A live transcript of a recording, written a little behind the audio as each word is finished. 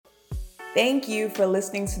Thank you for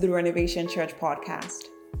listening to the Renovation Church podcast.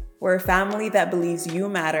 We're a family that believes you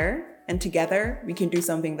matter, and together we can do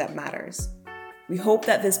something that matters. We hope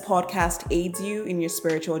that this podcast aids you in your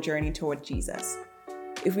spiritual journey toward Jesus.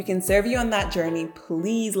 If we can serve you on that journey,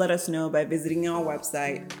 please let us know by visiting our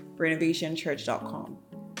website, renovationchurch.com.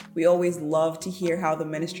 We always love to hear how the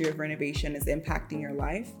ministry of renovation is impacting your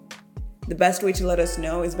life. The best way to let us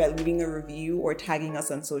know is by leaving a review or tagging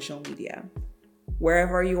us on social media.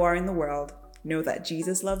 Wherever you are in the world, know that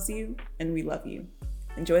Jesus loves you and we love you.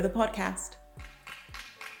 Enjoy the podcast.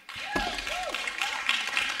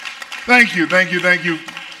 Thank you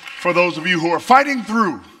for those of you who are fighting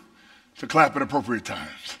through to clap at appropriate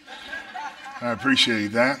times. I appreciate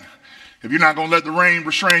that. If you're not going to let the rain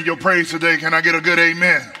restrain your praise today, can I get a good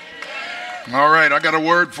amen? All right, I got a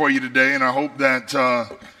word for you today, and I hope that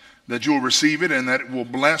you'll receive it and that it will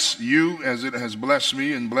bless you as it has blessed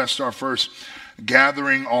me and blessed our first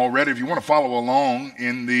gathering already. If you want to follow along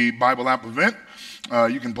in the Bible app event,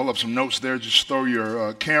 you can pull up some notes there. Just throw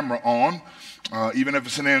your camera on. Even if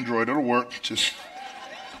it's an Android, it'll work. Just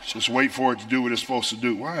wait for it to do what it's supposed to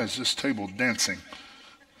do. Why is this table dancing?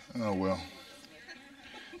 Oh, well.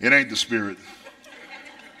 It ain't the spirit.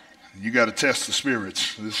 You got to test the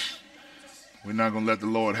spirits. We're not going to let the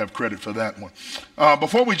Lord have credit for that one.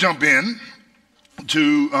 Before we jump in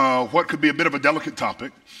to what could be a bit of a delicate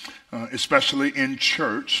topic, especially in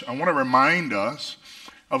church, I want to remind us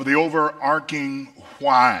of the overarching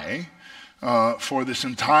why for this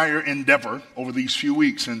entire endeavor over these few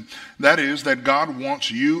weeks. And that is that God wants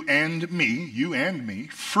you and me,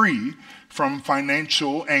 free from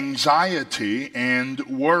financial anxiety and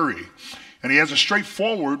worry. And he has a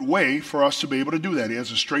straightforward way for us to be able to do that. He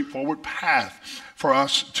has a straightforward path for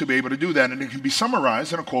us to be able to do that. And it can be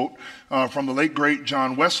summarized in a quote from the late, great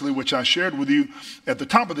John Wesley, which I shared with you at the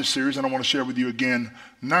top of this series, and I want to share with you again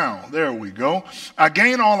now. There we go. I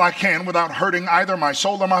gain all I can without hurting either my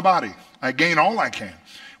soul or my body. I gain all I can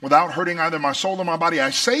without hurting either my soul or my body. I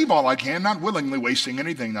save all I can, not willingly wasting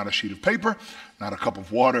anything, not a sheet of paper, not a cup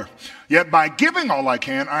of water. Yet by giving all I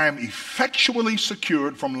can, I am effectually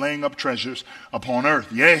secured from laying up treasures upon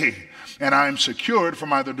earth. Yea, and I am secured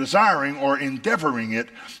from either desiring or endeavoring it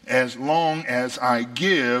as long as I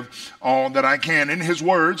give all that I can. And his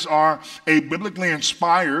words are a biblically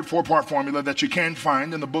inspired 4-part formula that you can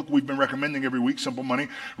find in the book we've been recommending every week, Simple Money,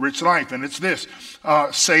 Rich Life. And it's this: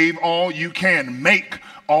 save all you can, make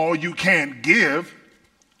all you can, give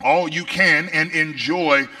all you can, and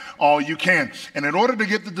enjoy all you can. And in order to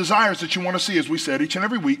get the desires that you want to see, as we said each and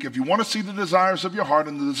every week, if you want to see the desires of your heart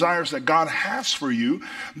and the desires that God has for you,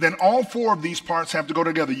 then all 4 of these parts have to go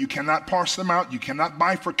together. You cannot parse them out. You cannot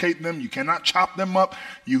bifurcate them. You cannot chop them up.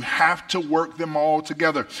 You have to work them all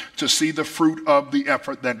together to see the fruit of the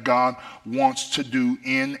effort that God wants to do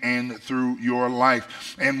in and through your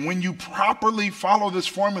life. And when you properly follow this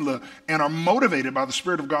formula and are motivated by the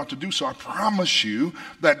Spirit of God to do so, I promise you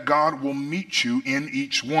that God will meet you in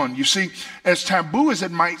each one. You see, as taboo as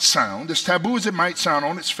it might sound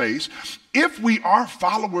on its face, if we are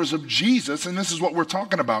followers of Jesus, and this is what we're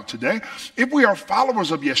talking about today, if we are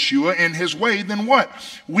followers of Yeshua and his way, then what?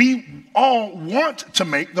 We all want to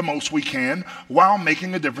make the most we can while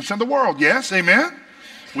making a difference in the world. Yes, amen?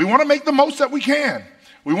 We want to make the most that we can.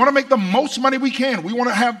 We want to make the most money we can. We want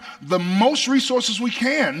to have the most resources we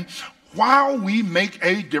can while we make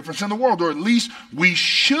a difference in the world, or at least we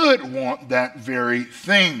should want that very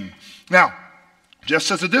thing. Now,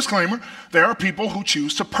 just as a disclaimer, there are people who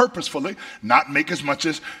choose to purposefully not make as much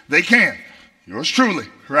as they can. Yours truly,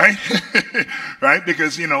 right? Right?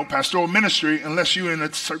 Because, pastoral ministry, unless you're in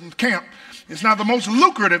a certain camp, it's not the most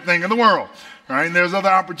lucrative thing in the world. Right? And there's other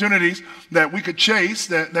opportunities that we could chase,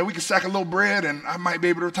 that we could stack a little bread, and I might be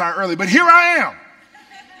able to retire early. But here I am,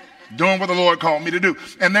 doing what the Lord called me to do.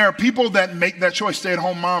 And there are people that make that choice.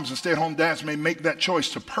 Stay-at-home moms and stay-at-home dads may make that choice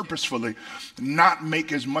to purposefully not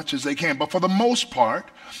make as much as they can. But for the most part,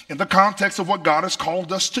 in the context of what God has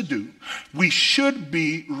called us to do, we should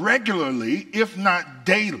be regularly, if not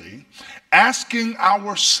daily, asking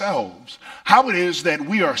ourselves how it is that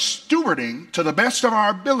we are stewarding to the best of our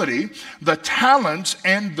ability the talents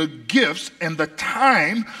and the gifts and the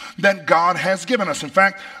time that God has given us. In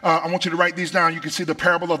fact, I want you to write these down. You can see the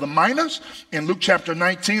parable of the minas in Luke chapter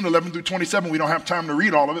 19, 11 through 27. We don't have time to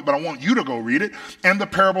read all of it, but I want you to go read it. And the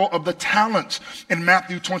parable of the talents in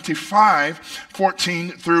Matthew 25,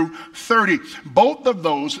 14 through 30. Both of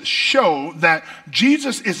those show that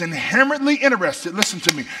Jesus is inherently interested, listen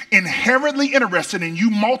to me, inherently interested in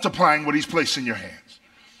you multiplying what he's placed in your hands.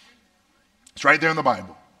 It's right there in the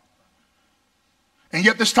Bible. And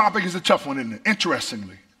yet this topic is a tough one, isn't it?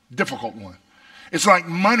 Interestingly, difficult one. It's like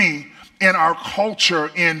money in our culture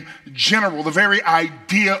in general, the very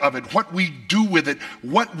idea of it, what we do with it,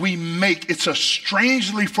 what we make, it's a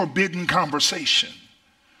strangely forbidden conversation.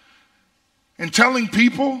 And telling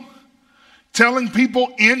people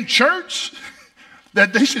in church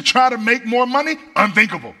that they should try to make more money,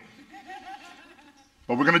 unthinkable.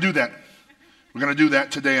 But we're going to do that. We're going to do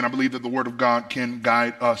that today, and I believe that the Word of God can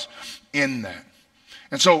guide us in that.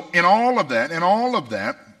 And so in all of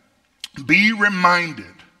that, be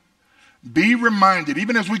reminded,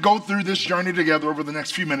 even as we go through this journey together over the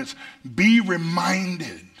next few minutes, be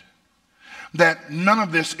reminded that none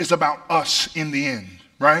of this is about us in the end,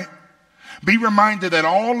 right? Be reminded that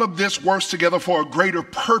all of this works together for a greater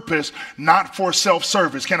purpose, not for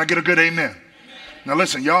self-service. Can I get a good amen? Now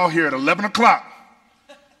listen, y'all here at 11 o'clock.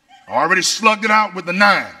 I already slugged it out with the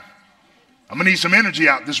 9. I'm going to need some energy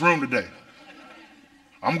out this room today.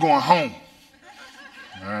 I'm going home.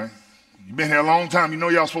 All right? You've been here a long time. You know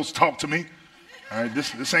y'all supposed to talk to me. All right?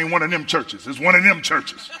 This ain't one of them churches. It's one of them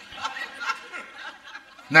churches.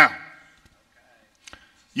 Now,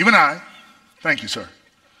 you and I, thank you, sir.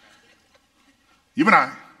 You and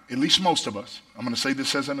I, at least most of us, I'm going to say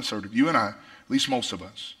this as an assertive, you and I, at least most of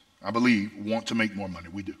us, I believe, want to make more money.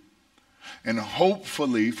 We do. And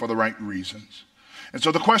hopefully for the right reasons. And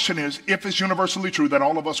so the question is, if it's universally true that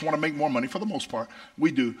all of us want to make more money, for the most part,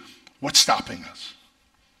 we do, what's stopping us?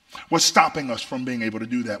 What's stopping us from being able to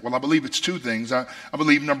do that? Well, I believe it's two things. I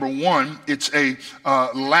believe, number one, it's a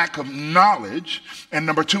lack of knowledge. And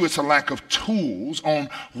number two, it's a lack of tools on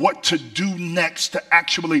what to do next to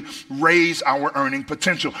actually raise our earning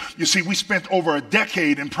potential. You see, we spent over a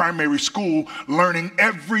decade in primary school learning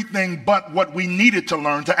everything but what we needed to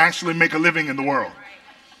learn to actually make a living in the world.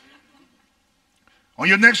 On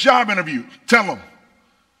your next job interview, tell them,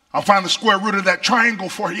 I'll find the square root of that triangle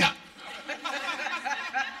for you.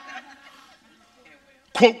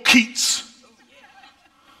 Quote Keats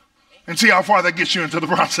and see how far that gets you into the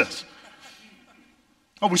process.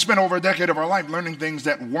 Oh, we spent over a decade of our life learning things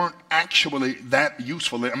that weren't actually that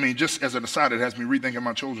useful. I mean, just as an aside, it has me rethinking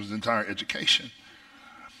my children's entire education.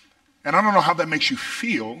 And I don't know how that makes you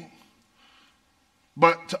feel,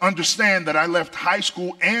 but to understand that I left high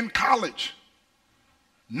school and college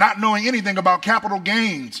not knowing anything about capital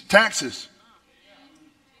gains, taxes,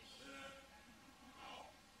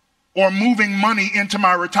 or moving money into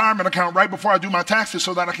my retirement account right before I do my taxes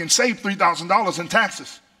so that I can save $3,000 in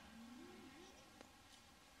taxes.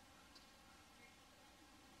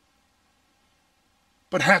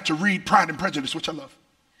 But had to read Pride and Prejudice, which I love.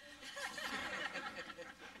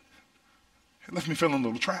 It left me feeling a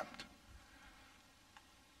little trapped.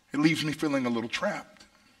 It leaves me feeling a little trapped.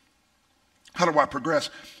 How do I progress?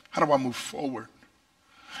 How do I move forward?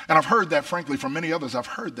 And I've heard that, frankly, from many others. I've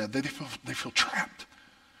heard that. They feel trapped.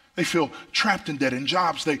 They feel trapped in dead-end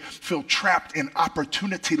jobs. They feel trapped in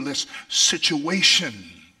opportunity-less situations.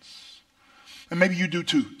 And maybe you do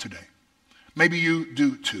too today. Maybe you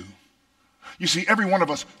do too. You see, every one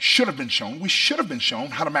of us should have been shown. We should have been shown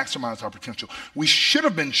how to maximize our potential. We should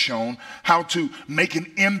have been shown how to make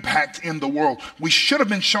an impact in the world. We should have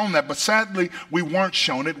been shown that, but sadly, we weren't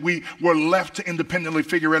shown it. We were left to independently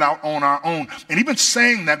figure it out on our own. And even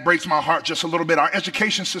saying that breaks my heart just a little bit. Our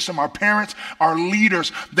education system, our parents, our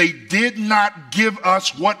leaders, they did not give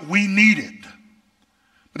us what we needed.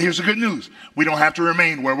 But here's the good news. We don't have to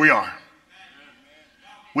remain where we are.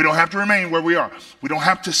 We don't have to remain where we are. We don't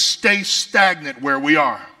have to stay stagnant where we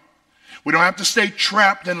are. We don't have to stay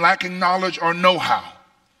trapped and lacking knowledge or know-how.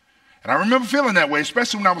 And I remember feeling that way,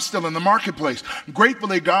 especially when I was still in the marketplace.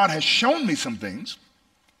 Gratefully, God has shown me some things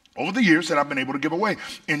over the years that I've been able to give away.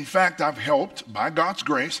 In fact, I've helped, by God's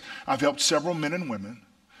grace, I've helped several men and women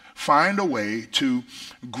find a way to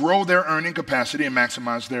grow their earning capacity and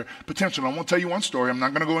maximize their potential. I won't tell you one story. I'm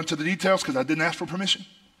not going to go into the details because I didn't ask for permission.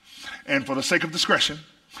 And for the sake of discretion,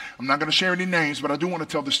 I'm not going to share any names, but I do want to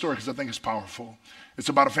tell this story because I think it's powerful. It's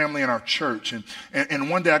about a family in our church. And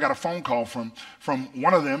one day I got a phone call from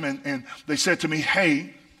one of them, and they said to me,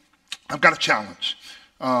 hey, I've got a challenge.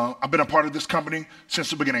 I've been a part of this company since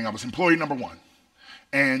the beginning. I was employee number 1.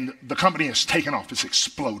 And the company has taken off. It's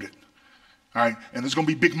exploded. All right? And there's going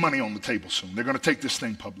to be big money on the table soon. They're going to take this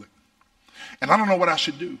thing public. And I don't know what I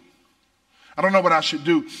should do. I don't know what I should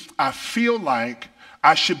do. I feel like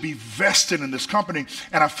I should be vested in this company.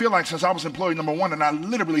 And I feel like since I was employee number 1 and I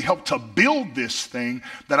literally helped to build this thing,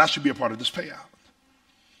 that I should be a part of this payout.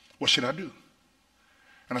 What should I do?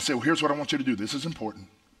 And I said, well, here's what I want you to do. This is important.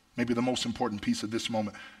 Maybe the most important piece of this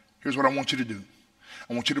moment. Here's what I want you to do.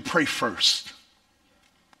 I want you to pray first.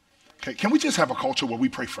 Okay, can we just have a culture where we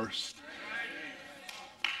pray first?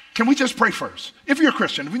 Can we just pray first? If you're a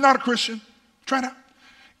Christian, if you're not a Christian, try it out.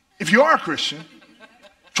 If you are a Christian,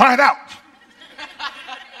 try it out.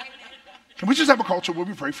 Can we just have a culture where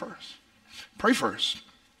we pray first? Pray first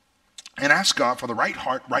and ask God for the right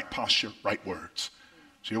heart, right posture, right words.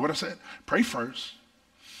 So you hear what I said? Pray first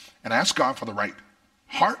and ask God for the right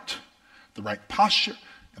heart, the right posture,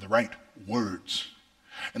 and the right words.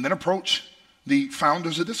 And then approach the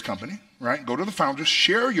founders of this company, right? Go to the founders,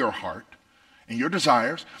 share your heart and your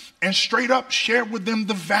desires, and straight up share with them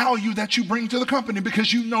the value that you bring to the company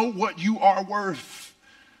because you know what you are worth.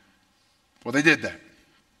 Well, they did that.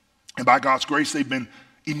 And by God's grace, they've been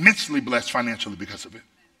immensely blessed financially because of it.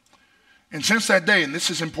 And since that day, and this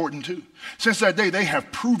is important too, since that day, they have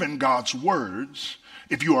proven God's words.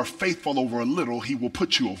 If you are faithful over a little, he will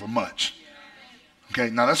put you over much. Okay,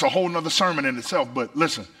 now that's a whole nother sermon in itself, but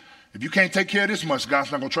listen, if you can't take care of this much, God's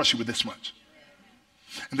not going to trust you with this much.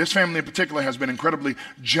 And this family in particular has been incredibly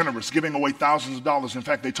generous, giving away thousands of dollars. In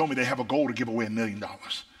fact, they told me they have a goal to give away $1 million.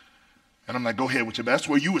 And I'm like, go ahead with your best. That's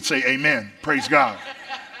where you would say amen. Praise God.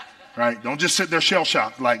 Right? Don't just sit there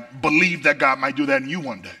shell-shocked, like believe that God might do that in you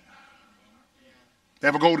one day. They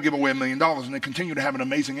have a goal to give away $1 million, and they continue to have an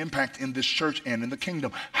amazing impact in this church and in the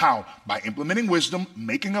kingdom. How? By implementing wisdom,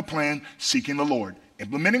 making a plan, seeking the Lord.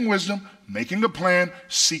 Implementing wisdom, making a plan,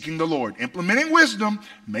 seeking the Lord. Implementing wisdom,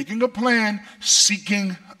 making a plan,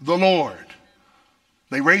 seeking the Lord.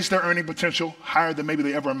 They raised their earning potential higher than maybe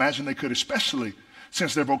they ever imagined they could, especially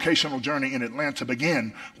since their vocational journey in Atlanta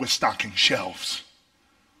began with stocking shelves.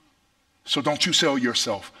 So don't you sell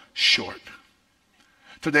yourself short.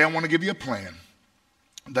 Today I want to give you a plan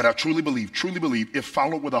that I truly believe, if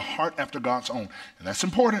followed with a heart after God's own. And that's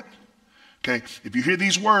important. Okay, if you hear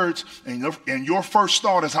these words and your first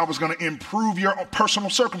thought is I was going to improve your personal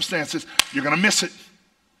circumstances, you're going to miss it.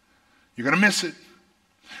 You're going to miss it.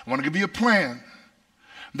 I want to give you a plan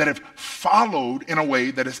that if followed in a way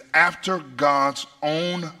that is after God's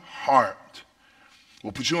own heart,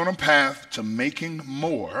 will put you on a path to making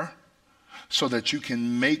more so that you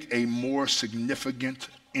can make a more significant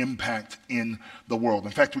impact in the world.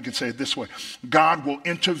 In fact, we can say it this way. God will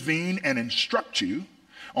intervene and instruct you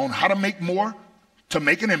on how to make more to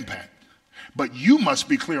make an impact. But you must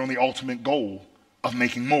be clear on the ultimate goal of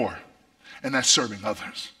making more. And that's serving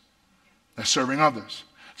others. That's serving others.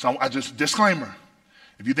 So I just, disclaimer,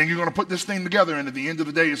 if you think you're going to put this thing together and at the end of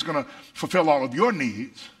the day it's going to fulfill all of your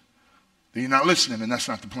needs, then you're not listening and that's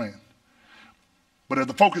not the plan. But if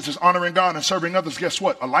the focus is honoring God and serving others, guess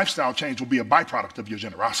what? A lifestyle change will be a byproduct of your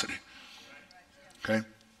generosity. Okay?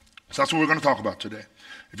 So that's what we're going to talk about today.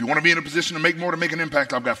 If you want to be in a position to make more, to make an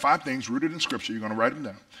impact, I've got 5 things rooted in Scripture. You're going to write them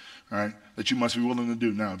down, all right, that you must be willing to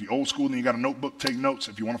do. Now, if you're old school and you got a notebook, take notes.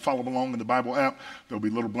 If you want to follow along in the Bible app, there'll be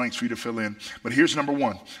little blanks for you to fill in. But here's number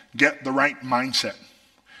 1. Get the right mindset.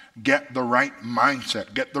 Get the right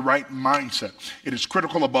mindset. Get the right mindset. It is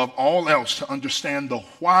critical above all else to understand the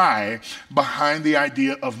why behind the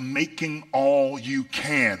idea of making all you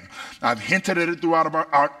can. I've hinted at it throughout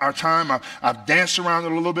our time. I've danced around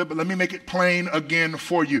it a little bit, but let me make it plain again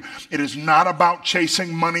for you. It is not about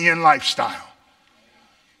chasing money and lifestyle.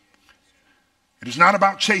 It is not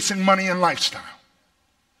about chasing money and lifestyle.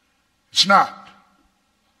 It's not.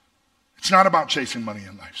 It's not about chasing money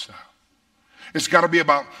and lifestyle. It's got to be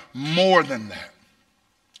about more than that.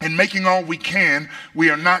 In making all we can, we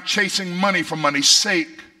are not chasing money for money's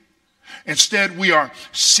sake. Instead, we are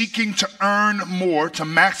seeking to earn more to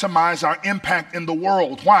maximize our impact in the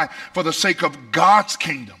world. Why? For the sake of God's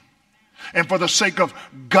kingdom and for the sake of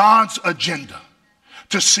God's agenda.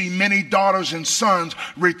 To see many daughters and sons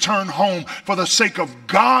return home for the sake of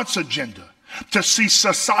God's agenda. To see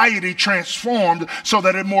society transformed so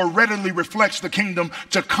that it more readily reflects the kingdom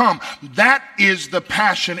to come. That is the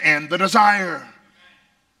passion and the desire.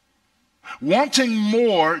 Wanting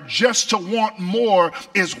more just to want more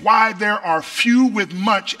is why there are few with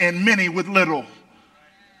much and many with little.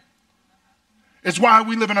 It's why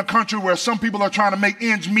we live in a country where some people are trying to make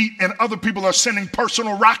ends meet and other people are sending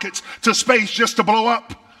personal rockets to space just to blow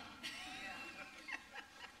up.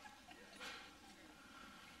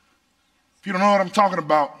 If you don't know what I'm talking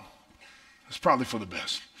about, it's probably for the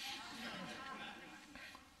best.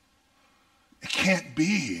 It can't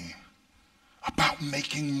be about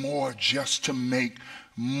making more just to make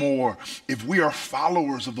more. If we are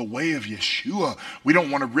followers of the way of Yeshua, we don't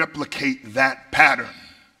want to replicate that pattern.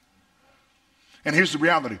 And here's the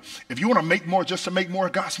reality. If you want to make more just to make more,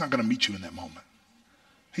 God's not going to meet you in that moment.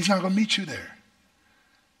 He's not going to meet you there.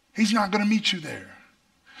 He's not going to meet you there.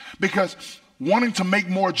 Because wanting to make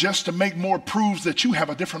more just to make more proves that you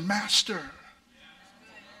have a different master.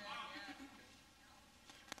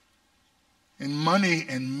 And money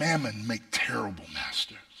and mammon make terrible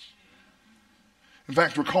masters. In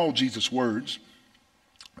fact, recall Jesus' words.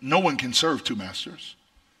 No one can serve two masters,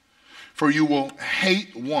 for you will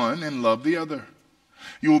hate one and love the other.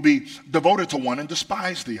 You will be devoted to one and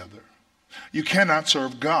despise the other. You cannot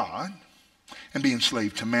serve God and be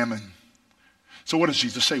enslaved to mammon. So what does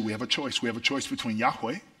Jesus say? We have a choice. We have a choice between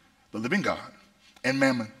Yahweh, the living God, and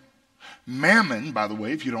mammon. Mammon, by the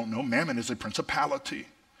way, if you don't know, mammon is a principality,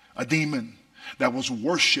 a demon that was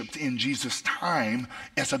worshipped in Jesus' time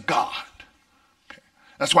as a god. Okay.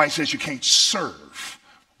 That's why he says you can't serve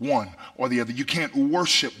one or the other. You can't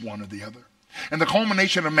worship one or the other. And the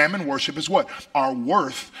culmination of mammon worship is what? Our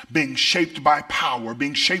worth being shaped by power,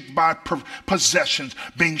 being shaped by possessions,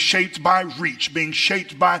 being shaped by reach, being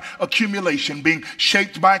shaped by accumulation, being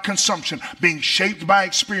shaped by consumption, being shaped by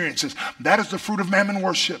experiences. That is the fruit of mammon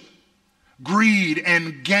worship. Greed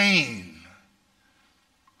and gain.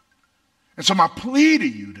 And so my plea to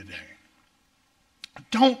you today,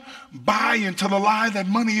 don't buy into the lie that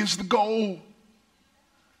money is the goal.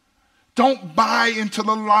 Don't buy into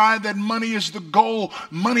the lie that money is the goal.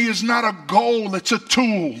 Money is not a goal, it's a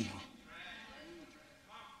tool.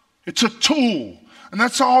 It's a tool, and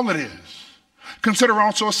that's all it is. Consider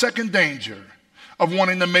also a second danger of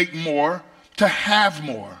wanting to make more, to have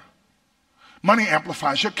more. Money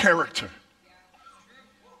amplifies your character.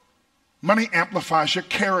 Money amplifies your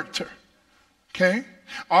character. Okay?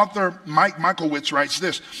 Author Mike Michaelwitz writes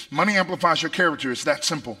this: money amplifies your character. It's that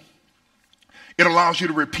simple. It allows you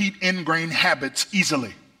to repeat ingrained habits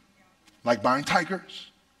easily, like buying Tigers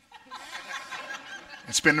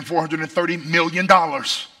and spending $430 million.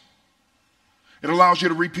 It allows you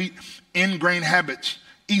to repeat ingrained habits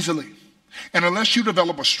easily. And unless you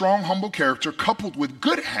develop a strong, humble character coupled with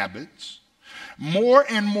good habits, more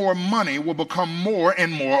and more money will become more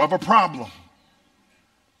and more of a problem.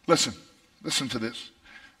 Listen to this.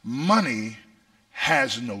 Money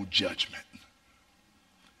has no judgment.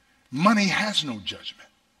 Money has no judgment.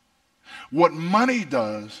 What money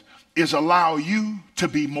does is allow you to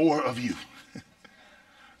be more of you.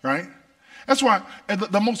 Right? That's why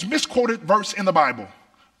the most misquoted verse in the Bible,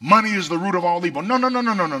 money is the root of all evil. No.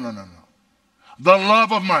 The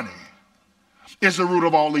love of money is the root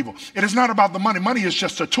of all evil. It is not about the money. Money is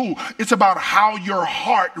just a tool. It's about how your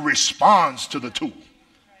heart responds to the tool.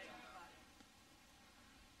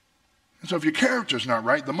 And so if your character is not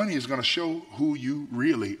right, the money is going to show who you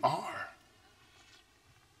really are.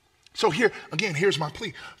 So here's my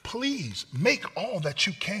plea. Please make all that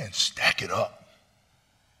you can. Stack it up.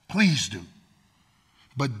 Please do.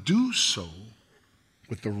 But do so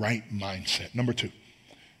with the right mindset. Number 2,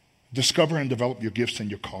 discover and develop your gifts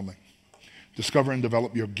and your calling. Discover and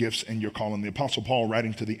develop your gifts and your calling. The Apostle Paul,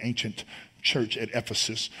 writing to the ancient church at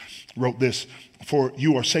Ephesus, wrote this: for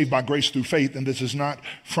you are saved by grace through faith, and this is not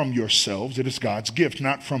from yourselves, it is God's gift,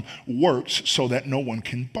 not from works, so that no one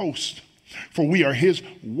can boast. For we are his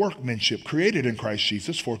workmanship, created in Christ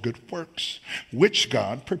Jesus for good works, which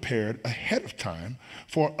God prepared ahead of time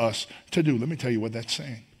for us to do. Let me tell you what that's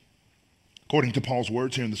saying. According to Paul's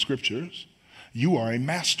words here in the scriptures, you are a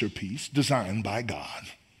masterpiece designed by God.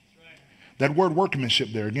 That word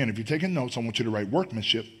workmanship there, again, if you're taking notes, I want you to write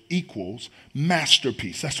workmanship equals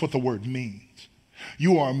masterpiece. That's what the word means.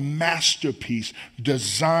 You are a masterpiece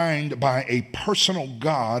designed by a personal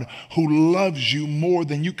God who loves you more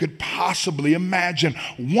than you could possibly imagine.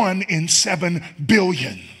 1 in 7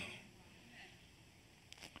 billion.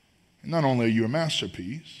 And not only are you a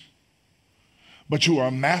masterpiece, but you are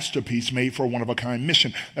a masterpiece made for a one-of-a-kind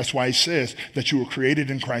mission. That's why he says that you were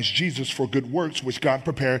created in Christ Jesus for good works, which God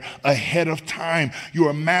prepared ahead of time. You are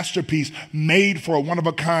a masterpiece made for a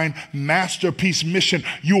one-of-a-kind masterpiece mission.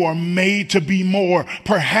 You are made to be more,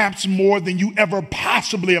 perhaps more than you ever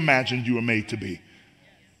possibly imagined you were made to be.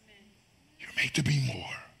 You're made to be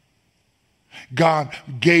more. God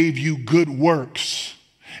gave you good works,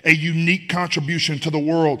 a unique contribution to the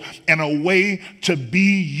world, and a way to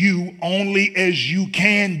be you only as you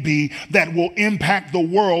can be that will impact the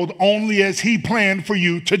world only as he planned for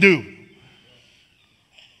you to do.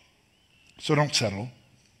 So don't settle.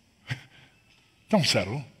 Don't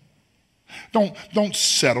settle. Don't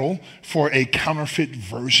settle for a counterfeit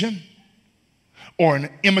version or an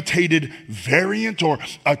imitated variant or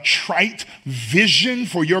a trite vision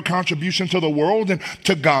for your contribution to the world and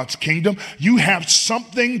to God's kingdom. You have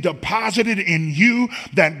something deposited in you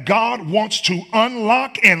that God wants to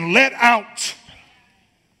unlock and let out.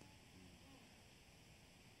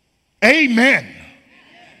 Amen.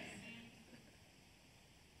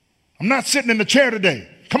 I'm not sitting in the chair today.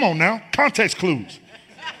 Come on now, context clues.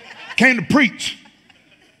 Came to preach.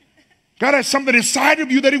 God has something inside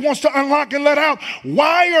of you that he wants to unlock and let out.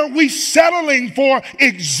 Why are we settling for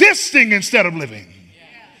existing instead of living?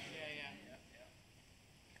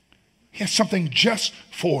 He has something just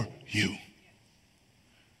for you.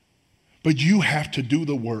 But you have to do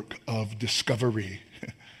the work of discovery.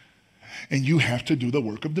 And you have to do the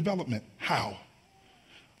work of development. How?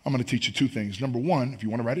 I'm going to teach you two things. Number one, if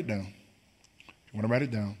you want to write it down,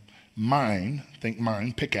 think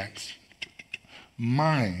mine, pickaxe.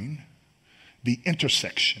 Mine, the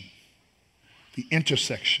intersection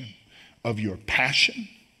of your passion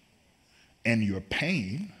and your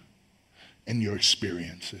pain and your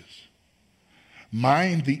experiences.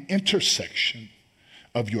 Mind the intersection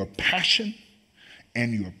of your passion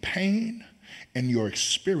and your pain and your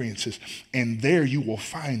experiences, and there you will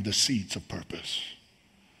find the seeds of purpose.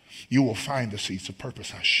 You will find the seeds of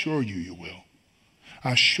purpose. I assure you, you will.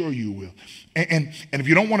 I assure you will. And if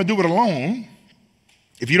you don't want to do it alone,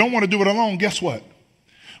 guess what?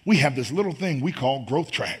 We have this little thing we call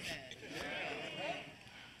growth track.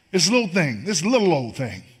 This little old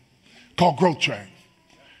thing called growth track,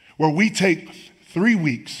 where we take 3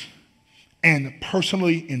 weeks and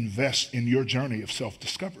personally invest in your journey of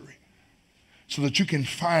self-discovery so that you can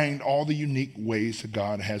find all the unique ways that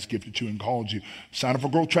God has gifted you and called you. Sign up for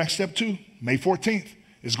Growth Track Step 2, May 14th.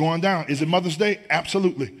 It's going down. Is it Mother's Day?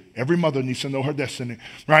 Absolutely. Every mother needs to know her destiny,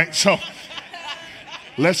 right? So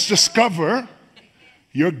let's discover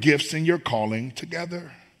your gifts and your calling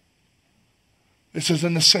together. This is a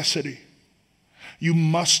necessity. You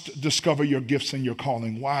must discover your gifts and your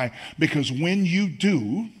calling. Why? Because when you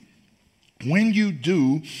do,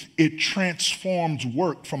 it transforms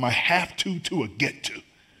work from a have to a get to.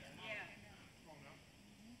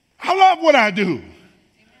 I love what I do.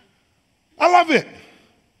 I love it.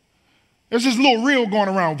 There's this little reel going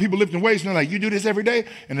around with people lifting weights, and they're like, you do this every day?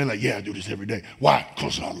 And they're like, yeah, I do this every day. Why?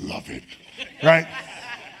 Because I love it, right?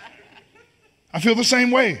 I feel the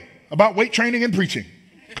same way about weight training and preaching,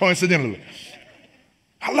 coincidentally.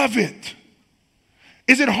 I love it.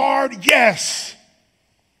 Is it hard? Yes.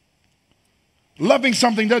 Loving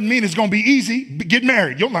something doesn't mean it's going to be easy. Get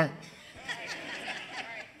married. You'll learn.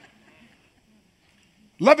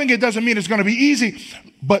 Loving it doesn't mean it's going to be easy,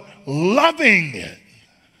 but loving it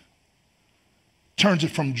turns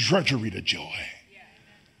it from drudgery to joy.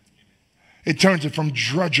 It turns it from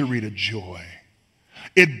drudgery to joy.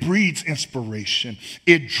 It breeds inspiration.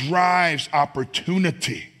 It drives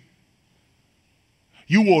opportunity.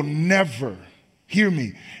 You will never, hear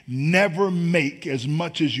me, never make as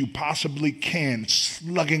much as you possibly can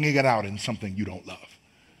slugging it out in something you don't love.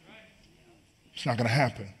 It's not going to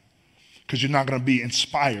happen because you're not going to be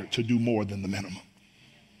inspired to do more than the minimum.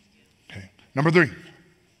 Okay. Number 3.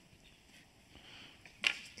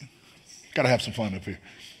 Got to have some fun up here.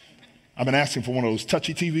 I've been asking for one of those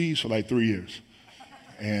touchy TVs for like 3 years.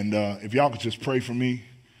 And if y'all could just pray for me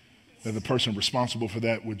that the person responsible for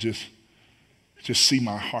that would just see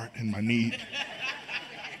my heart and my need.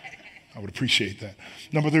 I would appreciate that.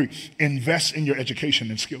 Number 3, invest in your education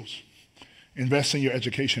and skills. Invest in your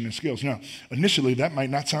education and skills. Now, initially, that might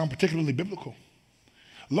not sound particularly biblical.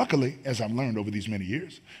 Luckily, as I've learned over these many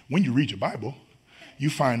years, when you read your Bible, you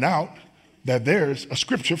find out that there's a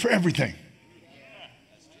scripture for everything.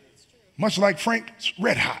 Much like Frank's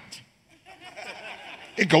Red Hot.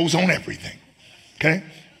 It goes on everything. Okay?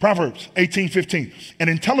 Proverbs 18:15. An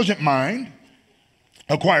intelligent mind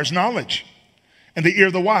acquires knowledge, and the ear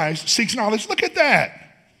of the wise seeks knowledge. Look at that.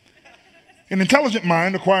 An intelligent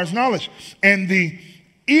mind acquires knowledge, and the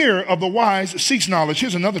ear of the wise seeks knowledge.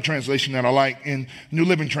 Here's another translation that I like in New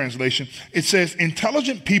Living Translation. It says,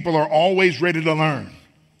 intelligent people are always ready to learn,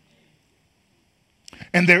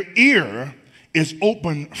 and their ear is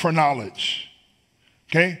open for knowledge.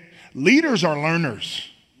 Okay? Leaders are learners.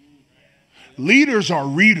 Leaders are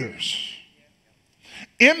readers.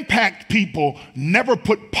 Impact people never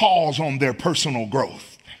put pause on their personal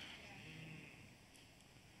growth.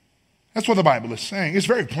 That's what the Bible is saying. It's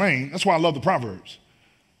very plain. That's why I love the Proverbs.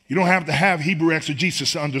 You don't have to have Hebrew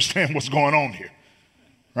exegesis to understand what's going on here,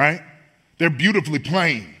 right? They're beautifully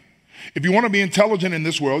plain. If you want to be intelligent in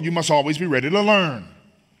this world, you must always be ready to learn.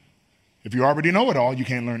 If you already know it all, you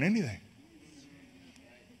can't learn anything.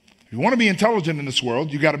 If you want to be intelligent in this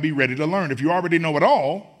world, you got to be ready to learn. If you already know it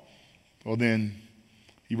all, well then,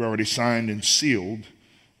 you've already signed and sealed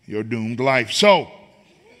your doomed life. So,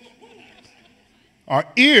 our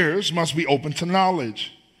ears must be open to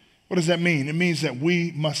knowledge. What does that mean? It means that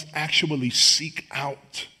we must actually seek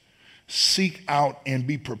out and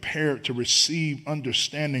be prepared to receive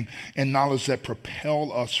understanding and knowledge that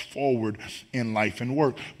propel us forward in life and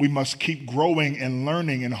work. We must keep growing and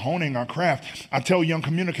learning and honing our craft. I tell young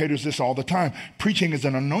communicators this all the time. Preaching is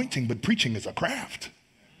an anointing, but preaching is a craft.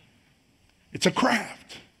 It's a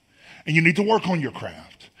craft. And you need to work on your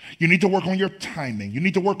craft. You need to work on your timing. You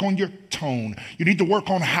need to work on your tone. You need to work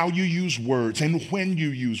on how you use words and when you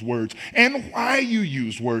use words and why you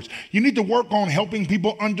use words. You need to work on helping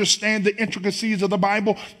people understand the intricacies of the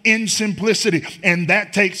Bible in simplicity, and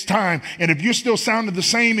that takes time. And if you're still sounding the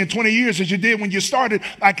same in 20 years as you did when you started,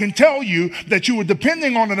 I can tell you that you were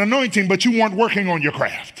depending on an anointing, but you weren't working on your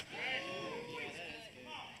craft.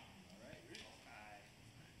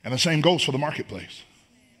 And the same goes for the marketplace.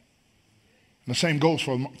 And the same goes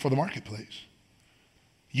for the marketplace.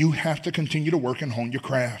 You have to continue to work and hone your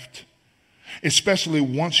craft, especially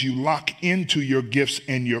once you lock into your gifts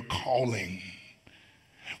and your calling.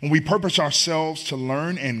 When we purpose ourselves to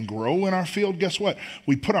learn and grow in our field, guess what?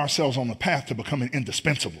 We put ourselves on the path to becoming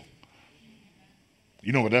indispensable.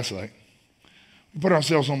 You know what that's like. We put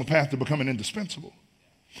ourselves on the path to becoming indispensable.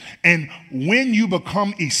 And when you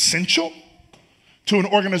become essential to an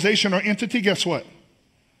organization or entity, guess what?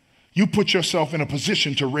 You put yourself in a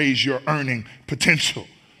position to raise your earning potential.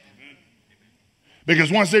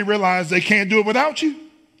 Because once they realize they can't do it without you,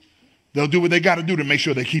 they'll do what they got to do to make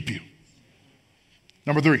sure they keep you.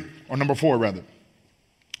 Number four rather.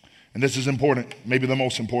 And this is important, maybe the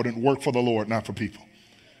most important: work for the Lord, not for people.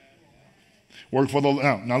 Work for the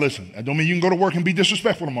Lord. Now listen, I don't mean you can go to work and be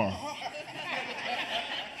disrespectful tomorrow.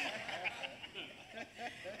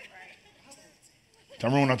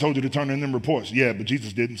 Remember when I told you to turn in them reports? Yeah, but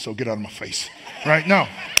Jesus didn't, so get out of my face. Right? No.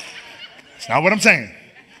 That's not what I'm saying.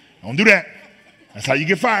 Don't do that. That's how you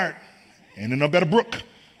get fired. Ending up at a brook.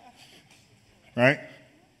 Right?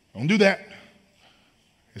 Don't do that.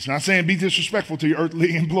 It's not saying be disrespectful to your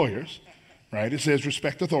earthly employers. Right? It says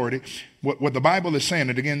respect authority. What the Bible is saying,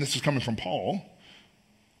 and again, this is coming from Paul.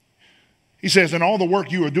 He says, in all the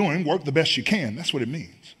work you are doing, work the best you can. That's what it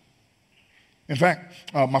means. In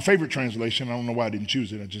fact, my favorite translation, I don't know why I didn't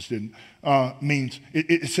choose it, I just didn't, means,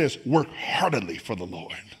 it says work heartily for the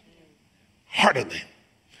Lord. Heartily.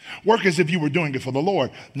 Work as if you were doing it for the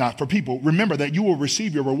Lord, not for people. Remember that you will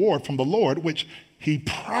receive your reward from the Lord, which he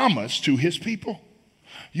promised to his people.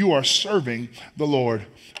 You are serving the Lord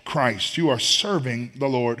Christ. You are serving the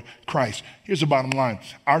Lord Christ. Here's the bottom line.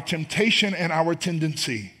 Our temptation and our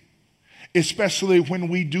tendency, especially when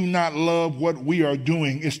we do not love what we are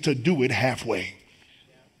doing, is to do it halfway.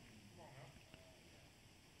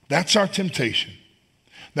 That's our temptation.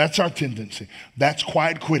 That's our tendency. That's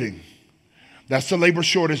quiet quitting. That's the labor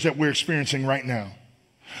shortage that we're experiencing right now.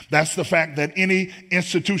 That's the fact that any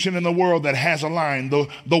institution in the world that has a line, the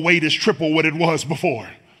wait is triple what it was before.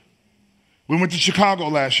 We went to Chicago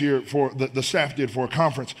last year for the staff did for a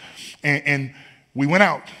conference, and we went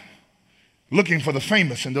out looking for the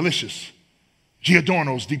famous and delicious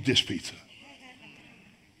Giordano's deep dish pizza.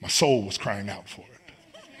 My soul was crying out for it,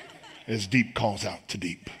 as deep calls out to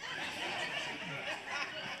deep.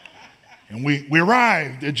 And we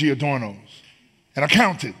arrived at Giordano's, and I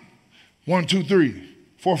counted 1, 2, 3,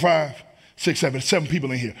 4, 5, 6, 7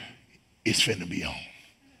 people in here. It's finna be on.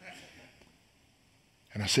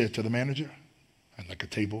 And I said to the manager, I'd like a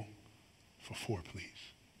table for 4, please.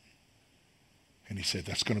 And he said,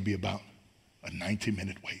 that's going to be about a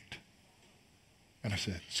 90-minute wait. And I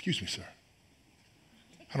said, excuse me, sir.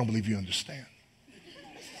 I don't believe you understand.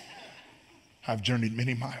 I've journeyed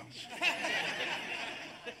many miles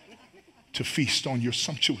to feast on your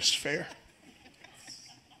sumptuous fare.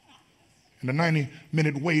 And the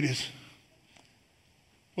 90-minute wait is,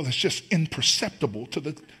 well, it's just imperceptible to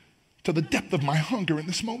the depth of my hunger in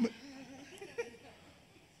this moment.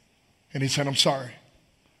 And he said, I'm sorry.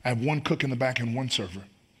 I have one cook in the back and one server.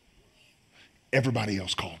 Everybody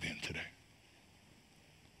else called in today.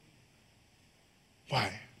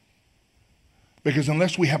 Why? Because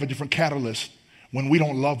unless we have a different catalyst, when we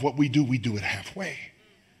don't love what we do it halfway.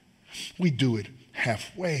 We do it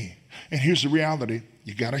halfway. And here's the reality.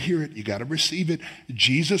 You got to hear it. You got to receive it.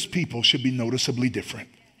 Jesus' people should be noticeably different.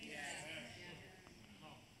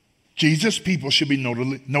 Jesus' people should be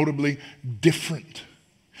notably different.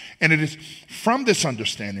 And it is from this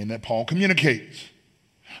understanding that Paul communicates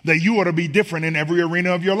that you ought to be different in every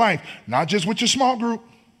arena of your life, not just with your small group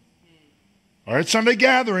or at Sunday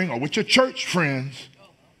gathering or with your church friends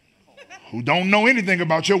who don't know anything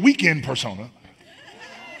about your weekend persona.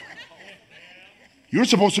 You're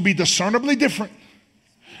supposed to be discernibly different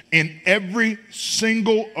in every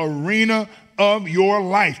single arena of your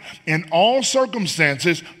life. In all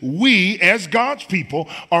circumstances, we as God's people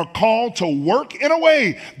are called to work in a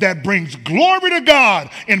way that brings glory to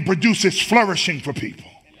God and produces flourishing for people.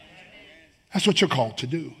 That's what you're called to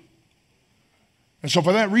do. And so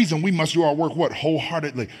for that reason, we must do our work, what?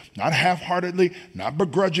 Wholeheartedly. Not half-heartedly, not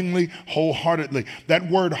begrudgingly, wholeheartedly.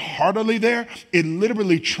 That word heartily there, it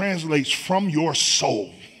literally translates from your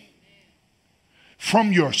soul.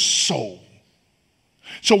 from your soul.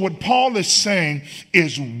 So what Paul is saying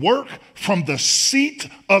is work from the seat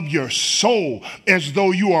of your soul as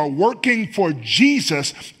though you are working for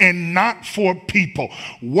Jesus and not for people.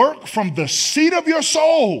 Work from the seat of your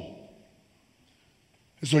soul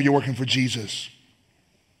as though you're working for Jesus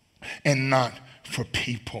and not for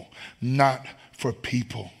people. Not for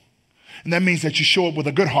people. And that means that you show up with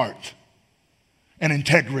a good heart and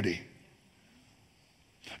integrity.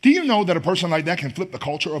 Do you know that a person like that can flip the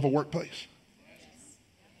culture of a workplace?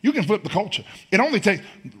 You can flip the culture. It only takes,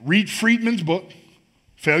 read Friedman's book,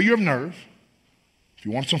 Failure of Nerve. If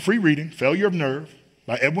you want some free reading, Failure of Nerve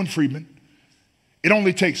by Edwin Friedman. It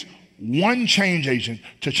only takes one change agent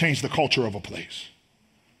to change the culture of a place.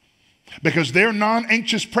 Because their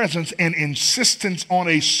non-anxious presence and insistence on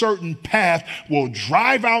a certain path will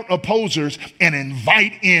drive out opposers and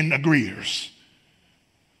invite in agreeers.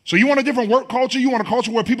 So you want a different work culture? You want a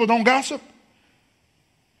culture where people don't gossip?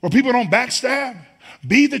 Where people don't backstab?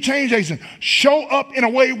 Be the change agent. Show up in a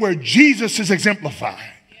way where Jesus is exemplified.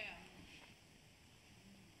 Yeah.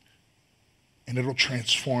 And it'll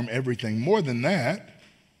transform everything. More than that,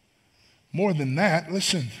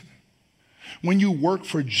 listen. When you work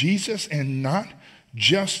for Jesus and not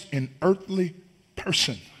just an earthly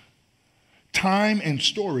person, time and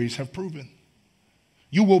stories have proven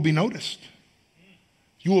you will be noticed.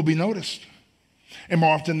 You will be noticed. And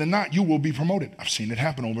more often than not, you will be promoted. I've seen it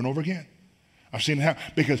happen over and over again. I've seen it happen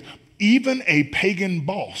because even a pagan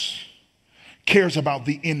boss cares about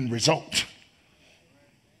the end result.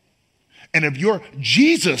 And if your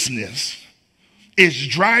Jesusness is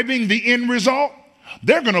driving the end result,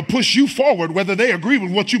 they're going to push you forward whether they agree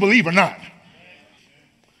with what you believe or not.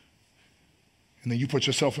 And then you put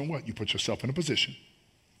yourself in what? You put yourself in a position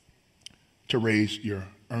to raise your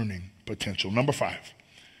earning potential. Number 5,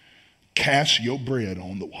 cast your bread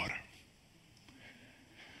on the water.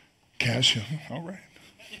 Cast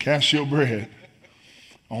your bread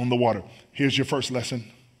on the water. Here's your first lesson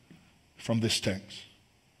from this text.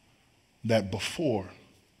 That before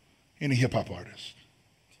any hip-hop artist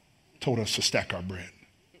told us to stack our bread,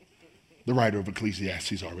 the writer of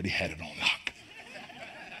Ecclesiastes already had it on lock.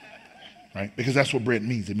 Right? Because that's what bread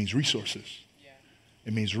means. It means resources.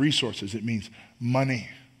 It means resources. It means money.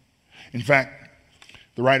 In fact,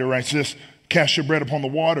 the writer writes this: cast your bread upon the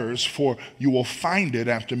waters, for you will find it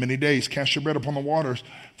after many days. Cast your bread upon the waters,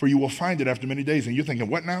 for you will find it after many days. And you're thinking,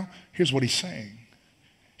 what now? Here's what he's saying.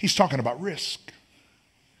 He's talking about risk.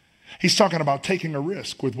 He's talking about taking a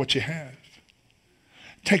risk with what you have.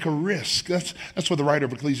 Take a risk. That's what the writer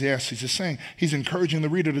of Ecclesiastes is saying. He's encouraging the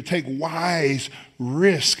reader to take wise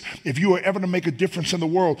risk. If you are ever to make a difference in the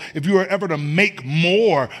world, if you are ever to make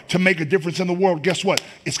more to make a difference in the world, guess what?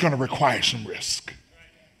 It's going to require some risk.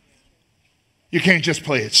 You can't just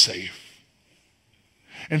play it safe.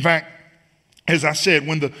 In fact, as I said,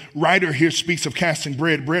 when the writer here speaks of casting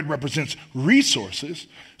bread, bread represents resources,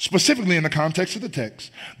 specifically in the context of the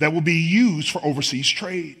text, that will be used for overseas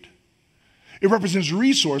trade. It represents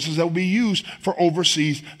resources that will be used for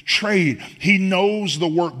overseas trade. He knows the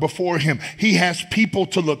work before him. He has people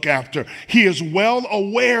to look after. He is well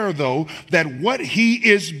aware, though, that what he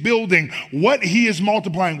is building, what he is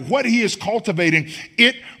multiplying, what he is cultivating,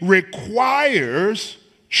 it requires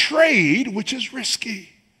trade, which is risky.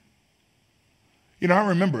 You know, I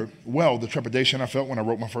remember well the trepidation I felt when I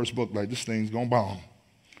wrote my first book, like this thing's gonna bomb.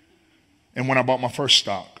 And when I bought my first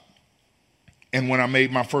stock, and when I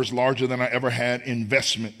made my first larger than I ever had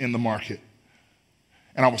investment in the market.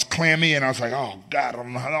 And I was clammy and I was like, oh God, I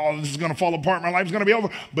don't know how all this is gonna fall apart, my life's gonna be over.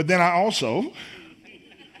 But then I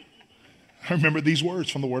remember these words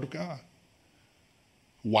from the Word of God.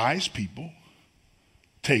 Wise people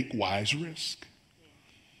take wise risk.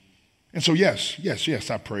 And so yes,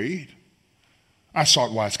 I prayed. I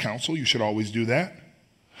sought wise counsel. You should always do that.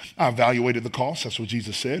 I evaluated the cost. That's what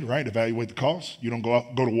Jesus said, right? Evaluate the cost. You don't go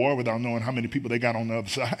to war without knowing how many people they got on the other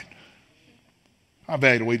side. I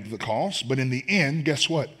evaluated the cost, but in the end, guess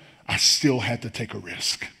what? I still had to take a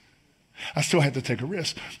risk.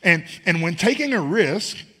 And when taking a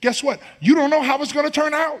risk, guess what? You don't know how it's going to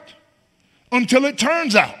turn out until it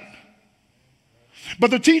turns out. But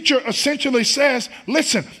the teacher essentially says,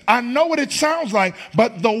 listen, I know what it sounds like,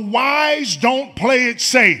 but the wise don't play it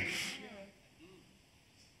safe.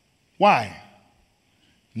 Why?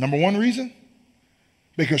 Number one reason,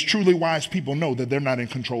 because truly wise people know that they're not in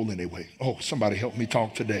control anyway. Oh, somebody help me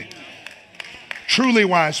talk today. Truly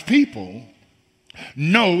wise people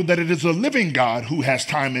know that it is a living God who has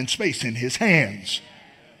time and space in his hands.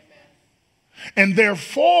 And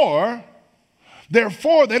therefore,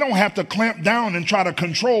 they don't have to clamp down and try to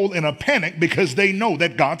control in a panic because they know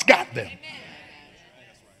that God's got them.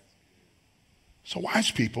 So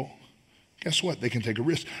wise people, guess what? They can take a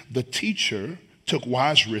risk. The teacher took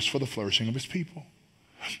wise risks for the flourishing of his people.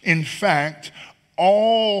 In fact,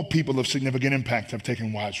 all people of significant impact have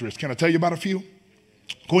taken wise risks. Can I tell you about a few?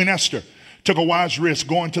 Queen Esther took a wise risk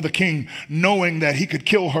going to the king, knowing that he could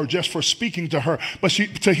kill her just for speaking to her, but she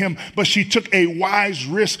took a wise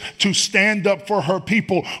risk to stand up for her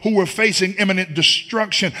people who were facing imminent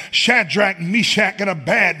destruction. Shadrach, Meshach, and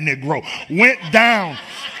Abednego went down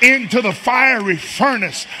into the fiery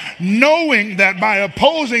furnace, knowing that by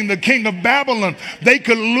opposing the king of Babylon, they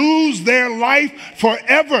could lose their life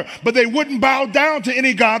forever, but they wouldn't bow down to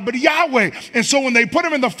any god but Yahweh. And so when they put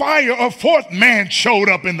him in the fire, a fourth man showed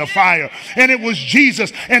up in the fire, and it was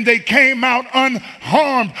Jesus, and they came out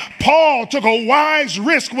unharmed. Paul took a wise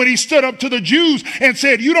risk when he stood up to the Jews and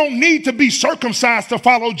said, you don't need to be circumcised to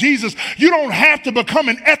follow Jesus. You don't have to become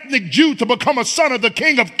an ethnic Jew to become a son of the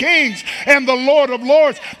King of Kings and the Lord of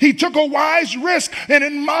Lords. He took a wise risk. And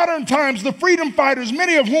in modern times, the freedom fighters,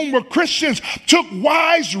 many of whom were Christians, took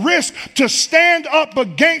wise risks to stand up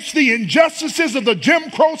against the injustices of the Jim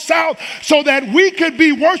Crow South so that we could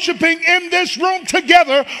be worshiping in this room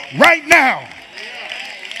together right now.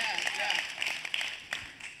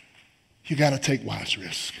 You got to take wise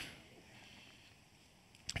risks.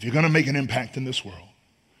 If you're going to make an impact in this world,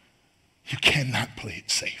 you cannot play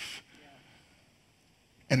it safe.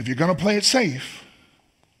 And if you're going to play it safe,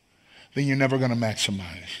 then you're never going to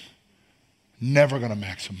maximize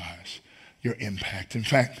your impact. In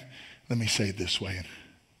fact, let me say it this way.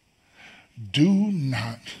 Do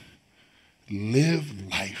not live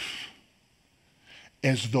life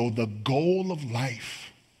as though the goal of life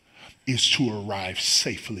is to arrive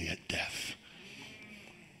safely at death.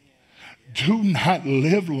 Do not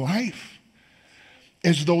live life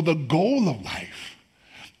as though the goal of life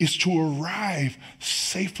is to arrive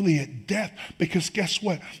safely at death, because guess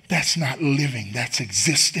what? That's not living, that's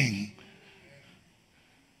existing.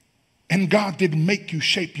 And God didn't make you,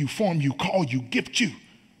 shape you, form you, call you, gift you,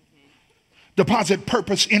 deposit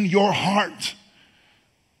purpose in your heart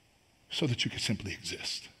so that you could simply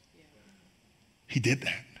exist. He did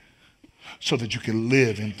that so that you can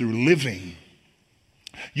live, and through living,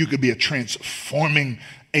 you could be a transforming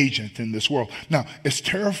agent in this world. Now, as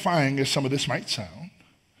terrifying as some of this might sound,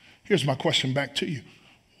 here's my question back to you.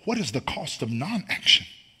 What is the cost of non-action?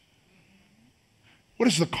 What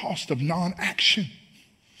is the cost of non-action?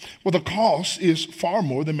 Well, the cost is far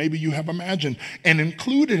more than maybe you have imagined. And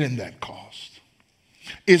included in that cost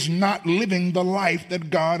is not living the life that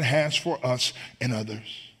God has for us and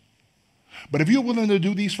others. But if you're willing to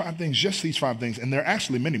do these 5 things, just these 5 things, and there are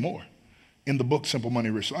actually many more in the book, Simple Money,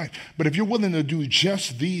 Rich Life. But if you're willing to do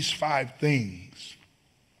just these 5 things,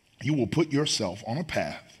 you will put yourself on a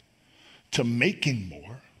path to making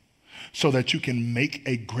more so that you can make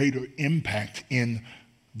a greater impact in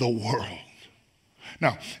the world.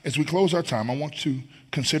 Now, as we close our time, I want to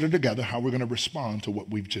consider together how we're going to respond to what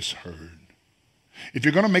we've just heard. If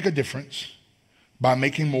you're going to make a difference by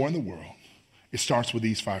making more in the world, it starts with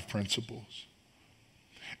these 5 principles.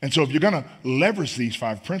 And so if you're going to leverage these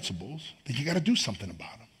 5 principles, then you got to do something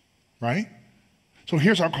about them, right? So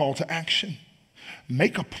here's our call to action.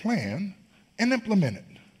 Make a plan and implement it.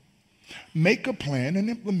 Make a plan and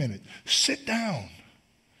implement it. Sit down.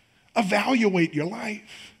 Evaluate your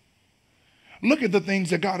life. Look at the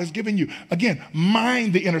things that God has given you. Again,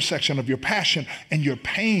 mind the intersection of your passion and your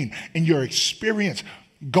pain and your experience.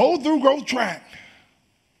 Go through Growth Track.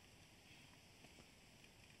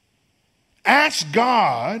 Ask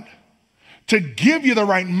God to give you the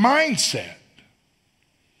right mindset.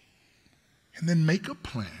 And then make a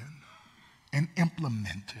plan and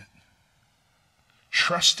implement it.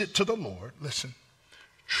 Trust it to the Lord. Listen,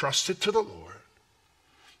 trust it to the Lord,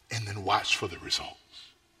 and then watch for the results.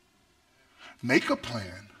 Make a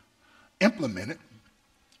plan, implement it,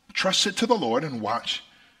 trust it to the Lord, and watch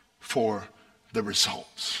for the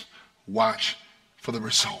results. Watch for the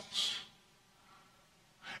results.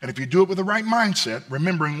 And if you do it with the right mindset,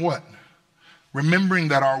 remembering what? Remembering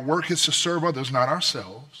that our work is to serve others, not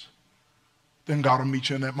ourselves, then God will meet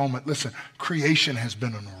you in that moment. Listen, creation has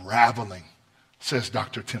been unraveling, says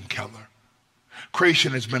Dr. Tim Keller.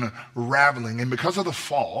 Creation has been unraveling, and because of the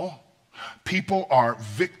fall, people are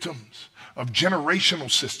victims of generational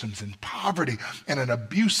systems and poverty and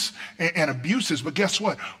abuses. But guess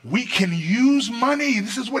what? We can use money.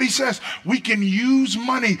 This is what he says. We can use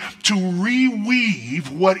money to reweave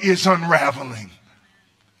what is unraveling.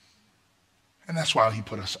 And that's why he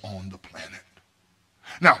put us on the planet.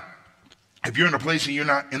 Now, if you're in a place and you're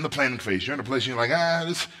not in the planning phase, you're in a place and you're like,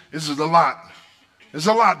 this is a lot. This is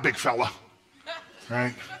a lot, big fella.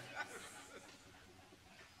 Right?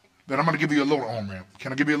 then I'm going to give you a little on-ramp.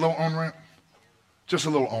 Can I give you a little on-ramp? Just a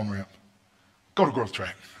little on-ramp. Go to Growth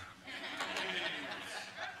Track.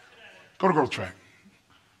 Go to Growth Track.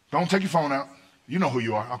 Don't take your phone out. You know who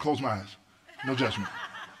you are. I'll close my eyes. No judgment.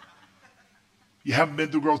 You haven't been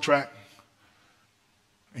through Growth Track,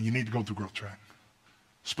 and you need to go through Growth Track.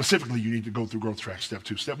 Specifically, you need to go through Growth Track, step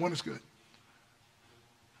 2. Step 1 is good.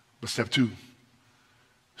 But step 2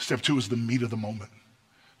 is the meat of the moment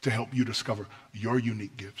to help you discover your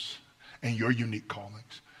unique gifts and your unique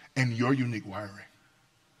callings and your unique wiring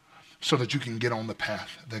so that you can get on the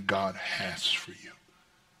path that God has for you.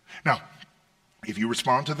 Now, if you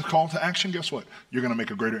respond to the call to action, guess what? You're going to make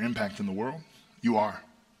a greater impact in the world. You are.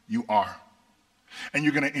 You are. And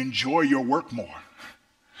you're going to enjoy your work more.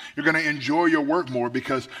 You're going to enjoy your work more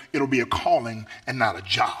because it'll be a calling and not a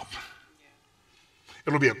job.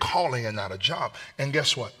 It'll be a calling and not a job. And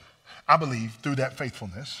guess what? I believe through that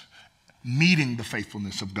faithfulness, meeting the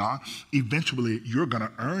faithfulness of God, eventually you're going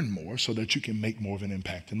to earn more so that you can make more of an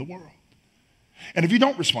impact in the world. And if you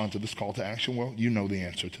don't respond to this call to action, well, you know the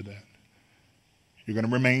answer to that. You're going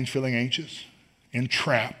to remain feeling anxious,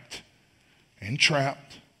 entrapped,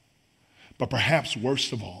 but perhaps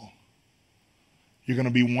worst of all, you're going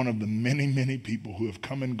to be one of the many, many people who have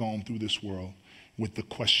come and gone through this world with the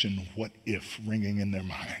question, what if, ringing in their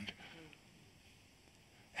mind.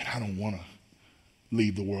 And I don't want to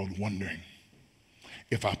leave the world wondering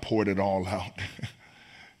if I poured it all out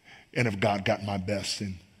and if God got my best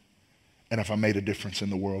and if I made a difference in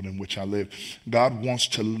the world in which I live. God wants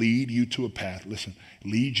to lead you to a path, listen,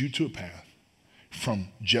 lead you to a path from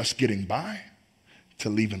just getting by to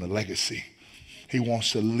leaving a legacy. He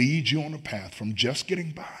wants to lead you on a path from just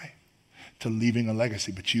getting by to leaving a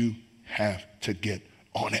legacy, but you have to get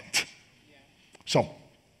on it. So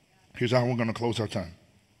here's how we're going to close our time.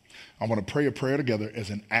 I want to pray a prayer together as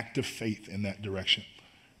an act of faith in that direction.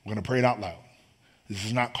 We're going to pray it out loud. This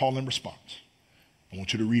is not call and response. I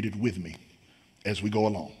want you to read it with me as we go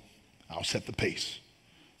along. I'll set the pace.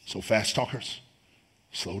 So fast talkers,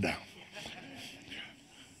 slow down.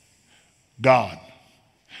 God,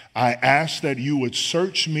 I ask that you would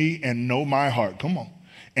search me and know my heart. Come on.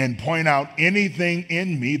 And point out anything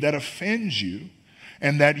in me that offends you,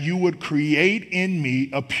 and that you would create in me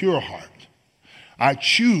a pure heart. I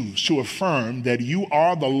choose to affirm that you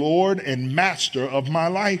are the Lord and master of my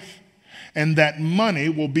life, and that money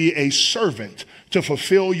will be a servant to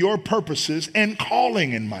fulfill your purposes and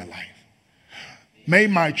calling in my life. May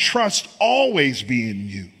my trust always be in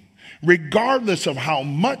you, regardless of how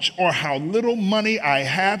much or how little money I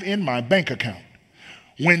have in my bank account.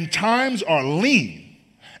 When times are lean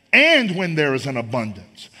and when there is an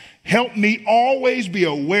abundance, help me always be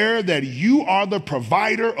aware that you are the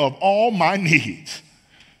provider of all my needs.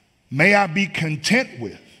 May I be content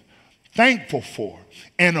with, thankful for,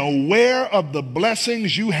 and aware of the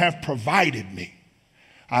blessings you have provided me.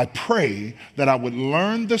 I pray that I would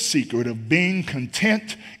learn the secret of being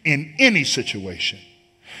content in any situation.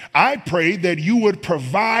 I pray that you would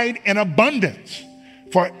provide an abundance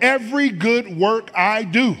for every good work I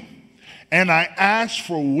do. And I ask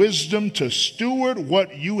for wisdom to steward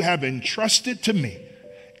what you have entrusted to me.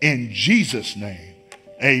 In Jesus' name,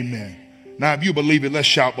 amen. Now, if you believe it, let's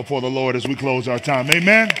shout before the Lord as we close our time.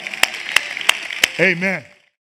 Amen. Amen.